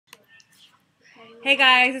Hey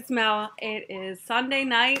guys, it's Mel. It is Sunday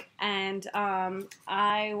night and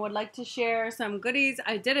I would like to share some goodies.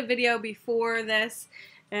 I did a video before this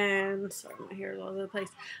and sorry, my hair is all over the place.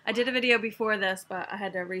 I did a video before this, but I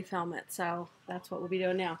had to refilm it, so that's what we'll be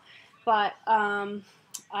doing now. But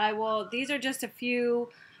these are just a few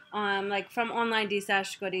like from online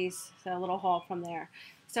Destash goodies, so a little haul from there.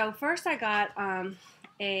 So first I got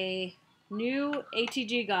a new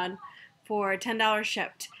ATG gun for $10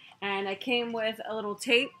 shipped. And I came with a little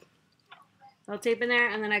tape in there,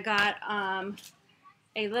 and then I got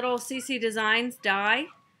a little CC Designs die,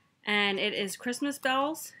 and it is Christmas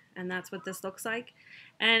bells, and that's what this looks like.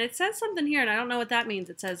 And it says something here, and I don't know what that means.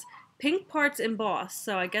 It says pink parts embossed,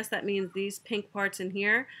 so I guess that means these pink parts in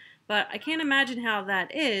here. But I can't imagine how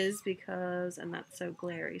that is because, and that's so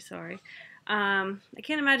glary, sorry. I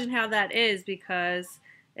can't imagine how that is because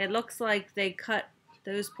it looks like they cut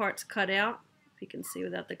those parts cut out. You can see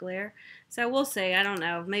without the glare. So we'll see. I don't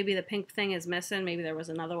know. Maybe the pink thing is missing. Maybe there was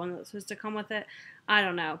another one that was supposed to come with it. I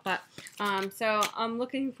don't know. But so I'm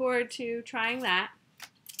looking forward to trying that.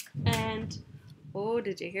 And oh,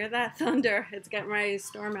 did you hear that thunder? It's getting ready to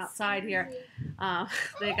storm outside here.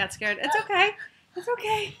 They got scared. It's okay. It's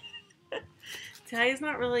okay. Talia's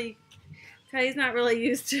not really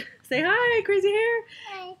used to. Say hi, crazy hair.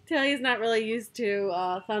 Hi. Talia's not really used to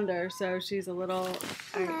thunder, so she's a little.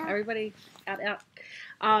 All right, everybody, out.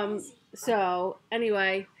 So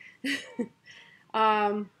anyway,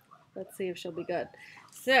 let's see if she'll be good.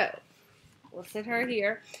 So we'll sit her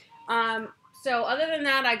here. So other than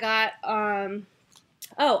that, I got.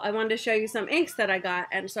 Oh, I wanted to show you some inks that I got,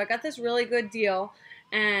 and so I got this really good deal,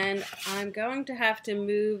 and I'm going to have to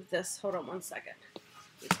move this. Hold on one second.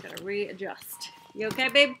 Just gotta readjust. You okay,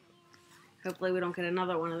 babe? Hopefully we don't get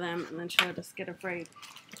another one of them and then she'll just get afraid.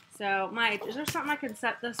 So, is there something I can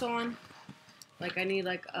set this on? Like I need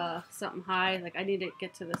like something high. Like I need to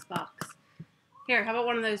get to this box. Here, how about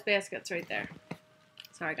one of those baskets right there?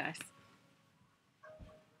 Sorry, guys.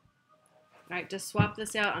 Alright, just swap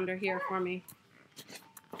this out under here for me.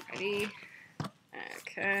 Ready?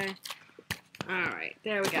 Okay. Alright,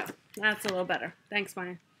 there we go. That's a little better. Thanks,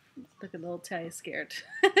 Maya. Look at little Tay scared.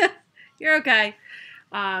 You're okay.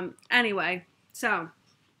 Anyway, so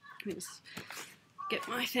let me just get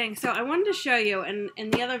my thing. So I wanted to show you, and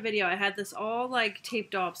in the other video I had this all like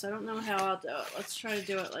taped off, so I don't know how I'll do it. Let's try to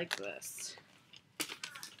do it like this.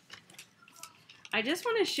 I just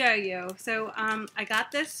want to show you. So I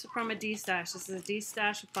got this from a Destash. This is a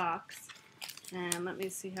Destash box. And let me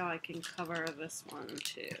see how I can cover this one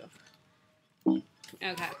too.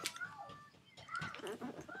 Okay.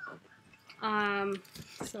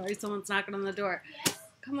 Sorry, someone's knocking on the door. Yes?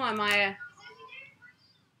 Come on, Maya.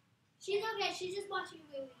 She's okay. She's just watching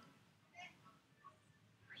a movie.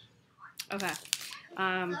 Okay.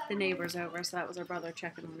 The neighbor's over, so that was her brother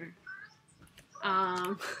checking on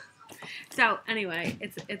her. So anyway,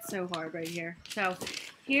 it's so hard right here. So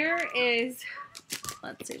here is,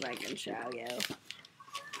 let's see if I can show you.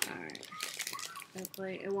 Alright.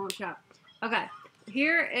 Hopefully it won't show. Okay.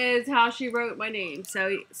 Here is how she wrote my name.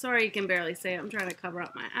 So, sorry you can barely see it. I'm trying to cover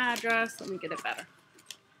up my address. Let me get it better.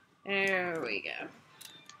 There we go.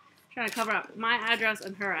 Trying to cover up my address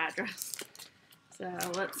and her address. So,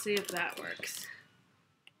 let's see if that works.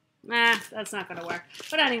 Nah, that's not going to work.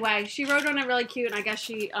 But anyway, she wrote on it really cute, and I guess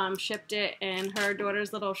she shipped it in her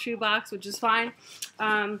daughter's little shoebox, which is fine.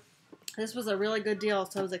 This was a really good deal,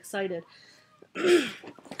 so I was excited.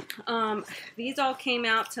 These all came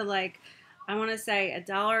out to like, I want to say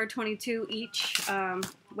 $1.22 each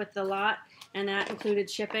with the lot, and that included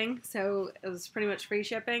shipping, so it was pretty much free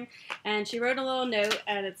shipping. And she wrote a little note,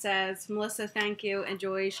 and it says, "Melissa, thank you,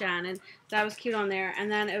 enjoy, Shannon." So that was cute on there.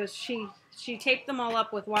 And then it was she taped them all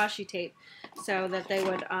up with washi tape so that they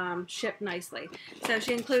would ship nicely. So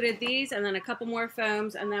she included these, and then a couple more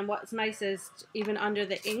foams. And then what's nice is even under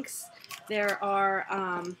the inks, there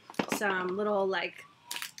are some little like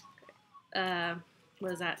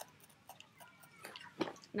what is that?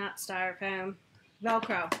 Not styrofoam,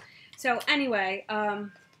 Velcro. So anyway,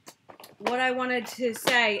 what I wanted to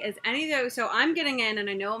say is any of those, so I'm getting in, and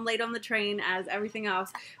I know I'm late on the train as everything else,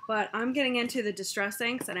 but I'm getting into the distress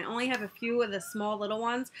inks, and I only have a few of the small little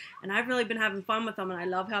ones, and I've really been having fun with them, and I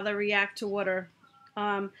love how they react to water.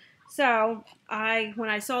 So when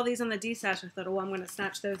I saw these on the Destash, I thought, oh, I'm going to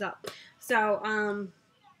snatch those up. So,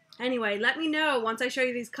 anyway, let me know once I show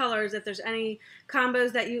you these colors if there's any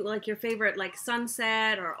combos that you like, your favorite, like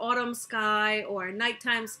sunset or autumn sky or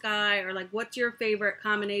nighttime sky, or like what's your favorite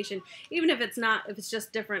combination, even if it's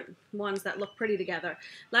just different ones that look pretty together.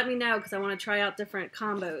 Let me know because I want to try out different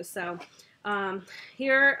combos. So So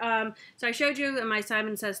I showed you in my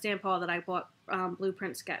Simon Says stamp haul that I bought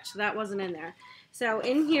Blueprint Sketch. So that wasn't in there. So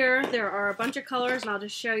in here, there are a bunch of colors, and I'll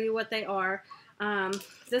just show you what they are.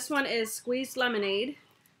 This one is Squeezed Lemonade.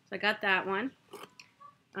 So I got that one.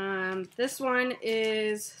 This one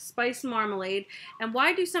is Spiced Marmalade. And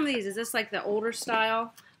why do some of these, is this like the older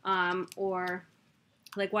style? Or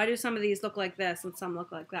like why do some of these look like this and some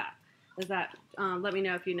look like that? Is that, let me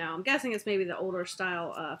know if you know. I'm guessing it's maybe the older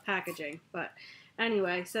style packaging. But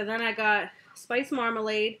anyway, so then I got Spiced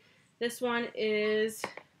Marmalade. This one is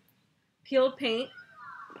Peeled Paint.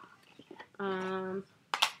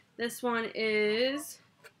 This one is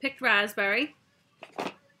Picked Raspberry.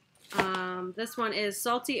 This one is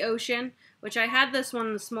Salty Ocean, which I had this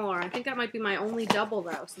one smaller. I think that might be my only double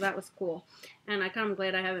though, so that was cool. And I'm kind of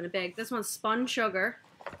glad I have it in a bag. This one's Spun Sugar.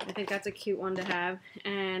 I think that's a cute one to have.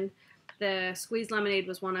 And the Squeezed Lemonade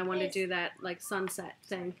was one I wanted to do that like sunset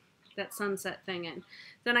thing in.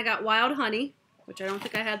 Then I got Wild Honey, which I don't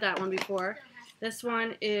think I had that one before. This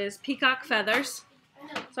one is Peacock Feathers.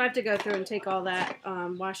 So I have to go through and take all that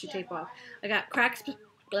washi tape off. I got Cracked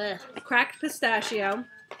Pistachio,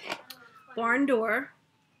 Barn Door,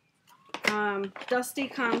 Dusty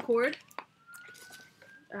Concord.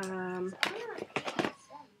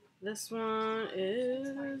 This one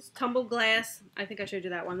is Tumbled Glass. I think I showed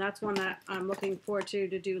you that one. That's one that I'm looking forward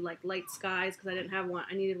to do like light skies because I didn't have one.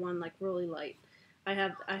 I needed one like really light. I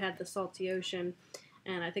had the Salty Ocean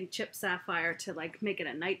and I think Chip Sapphire to like make it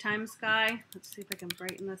a nighttime sky. Let's see if I can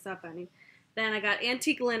brighten this up any. Then I got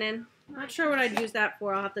Antique Linen. I'm not sure what I'd use that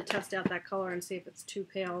for. I'll have to test out that color and see if it's too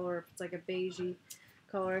pale or if it's like a beigey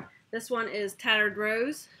color. This one is Tattered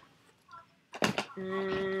Rose.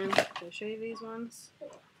 And did I show you these ones?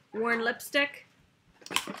 Worn Lipstick.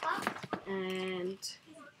 And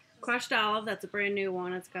Crushed Olive. That's a brand new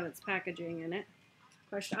one. It's got its packaging in it.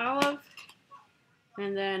 Crushed Olive.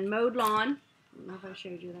 And then Mowed Lawn. I don't know if I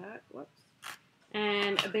showed you that. Whoops.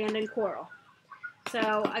 And Abandoned Coral.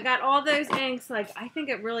 So I got all those inks, like I think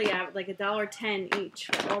it really added like $1.10 each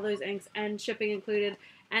for all those inks and shipping included.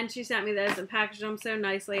 And she sent me those and packaged them so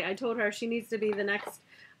nicely. I told her she needs to be the next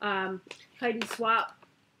Heidi Swap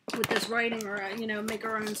with this writing or, you know, make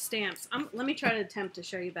her own stamps. Let me try to attempt to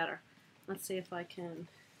show you better. Let's see if I can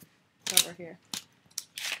cover here.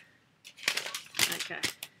 Okay.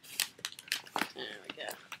 There we go.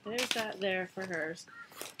 There's that there for hers.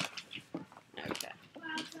 Okay.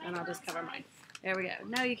 And I'll just cover mine. There we go.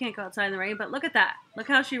 No, you can't go outside in the rain, but look at that. Look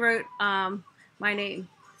how she wrote my name.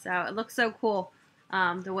 So it looks so cool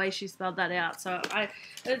the way she spelled that out. So I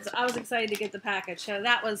was excited to get the package. So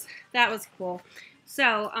that was cool.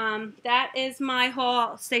 So that is my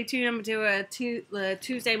haul. Stay tuned. I'm going to do a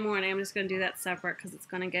Tuesday morning. I'm just going to do that separate because it's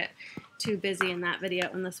going to get too busy in that video.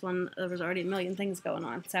 And this one, there was already a million things going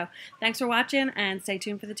on. So thanks for watching and stay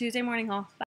tuned for the Tuesday morning haul. Bye.